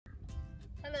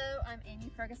Hello, I'm Amy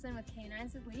Ferguson with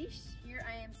K9sUnleashed. Here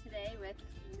I am today with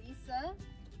Lisa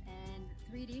and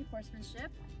 3D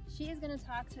Horsemanship. She is going to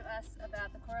talk to us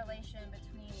about the correlation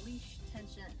between leash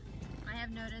tension. I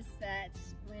have noticed that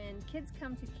when kids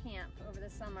come to camp over the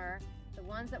summer, the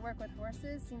ones that work with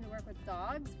horses seem to work with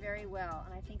dogs very well,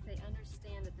 and I think they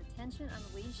understand that the tension on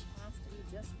the leash has to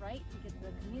be just right to get the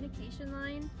communication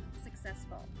line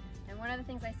successful. And one of the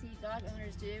things I see dog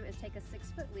owners do is take a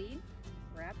 6-foot lead,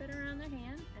 wrap it around their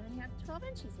hand, and then you have 12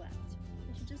 inches left.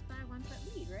 They should just buy a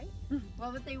 1-foot lead, right?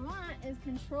 Well, what they want is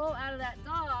control out of that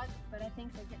dog, but I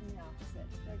think they're getting the opposite.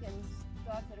 They're getting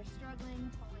dogs that are struggling,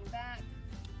 pulling back,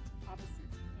 opposite,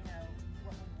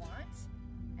 what we want.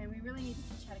 And we really need to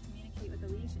teach how to communicate with the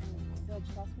leash and build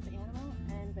trust with the animal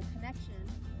and the connection.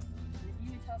 And if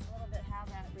you would tell us a little bit how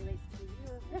that relates to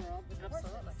your world with the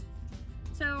horses.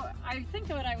 So I think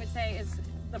what I would say is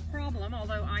the problem,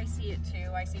 although I see it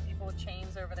too, I see people with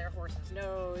chains over their horse's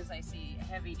nose, I see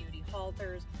heavy duty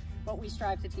halters. What we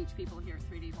strive to teach people here at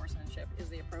 3D Horsemanship is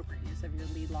the appropriate use of your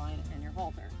lead line and your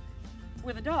halter.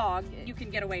 With a dog, you can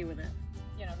get away with it.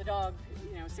 The dog,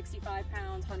 65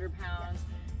 pounds, 100 pounds,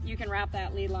 you can wrap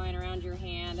that lead line around your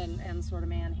hand and sort of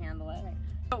manhandle it. Right.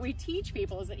 What we teach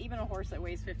people is that even a horse that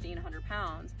weighs 1,500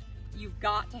 pounds, you've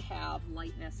got to have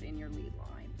lightness in your lead line.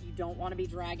 You don't want to be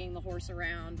dragging the horse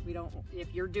around.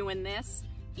 If you're doing this,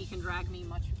 he can drag me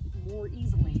much more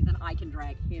easily than I can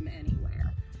drag him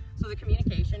anywhere. So the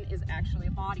communication is actually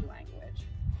a body language.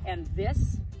 And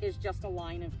this is just a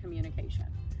line of communication.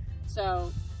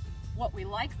 So what we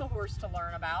like the horse to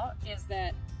learn about is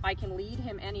that I can lead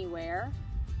him anywhere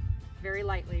very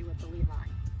lightly with the lead line.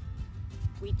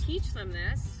 We teach them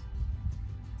this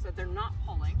so that they're not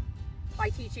pulling by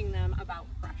teaching them about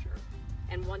pressure.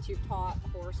 And once you've taught a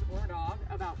horse or a dog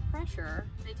about pressure,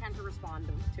 they tend to respond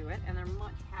to it, and they're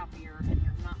much happier, and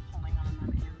you're not pulling on them,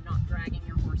 and you're not dragging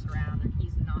your horse around, and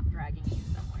he's not dragging you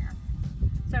somewhere.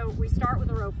 So we start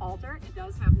with a rope halter. It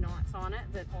does have knots on it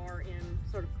that are in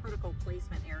sort of critical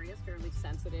placement areas, fairly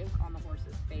sensitive on the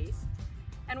horse's face.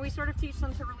 And we sort of teach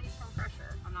them to release from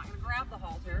pressure. I'm not going to grab the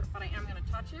halter, but I am going to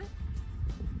touch it,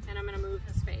 and I'm going to move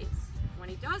his face. When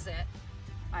he does it,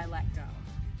 I let go.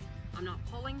 I'm not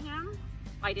pulling him.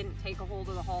 I didn't take a hold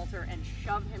of the halter and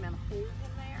shove him and hold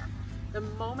him there. The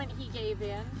moment he gave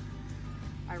in,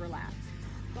 I relaxed.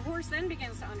 The horse then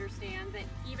begins to understand that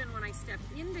even when I step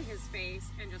into his space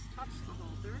and just touch the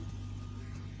halter,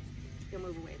 he'll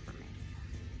move away from me.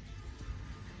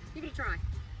 Give it a try.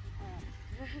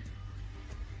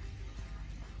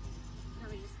 Now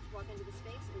we just walk into the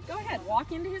space? Go ahead,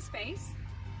 walk into his space.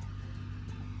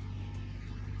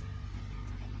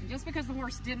 Just because the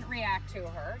horse didn't react to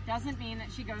her doesn't mean that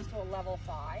she goes to a level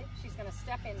 5. She's going to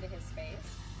step into his space.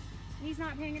 He's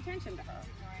not paying attention to her.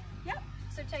 Yep.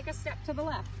 So take a step to the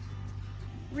left.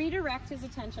 Redirect his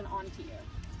attention onto you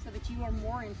so that you are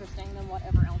more interesting than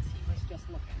whatever else he was just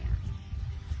looking at.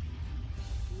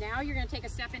 Now you're going to take a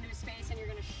step into his space and you're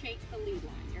going to shake the lead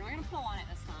line. You're not going to pull on it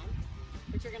this time,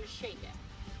 but you're going to shake it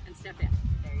and step in.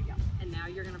 There you go. And now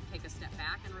you're going to take a step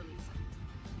back and release it.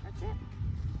 That's it.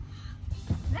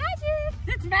 Magic!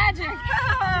 It's magic!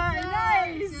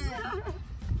 Nice!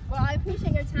 Well, I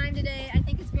appreciate your time today. I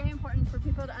think it's very important for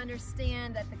people to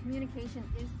understand that the communication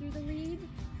is through the lead,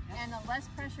 and the less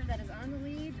pressure that is on the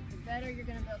lead, the better you're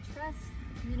going to build trust.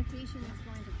 The communication is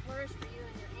going to flourish for you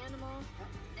and your animal,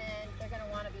 and they're going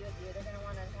to want to be with you. They're going to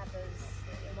want to have those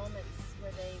moments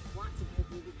where they want to be with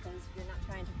you because you're not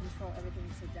trying to control everything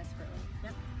so desperately.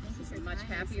 Yep. This is a much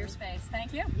happier space.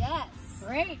 Thank you. Yes.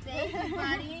 Great. Thank you,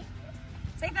 buddy.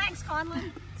 Say thanks, Conlon.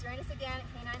 Join us again at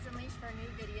K9sUnleashed for new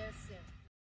videos.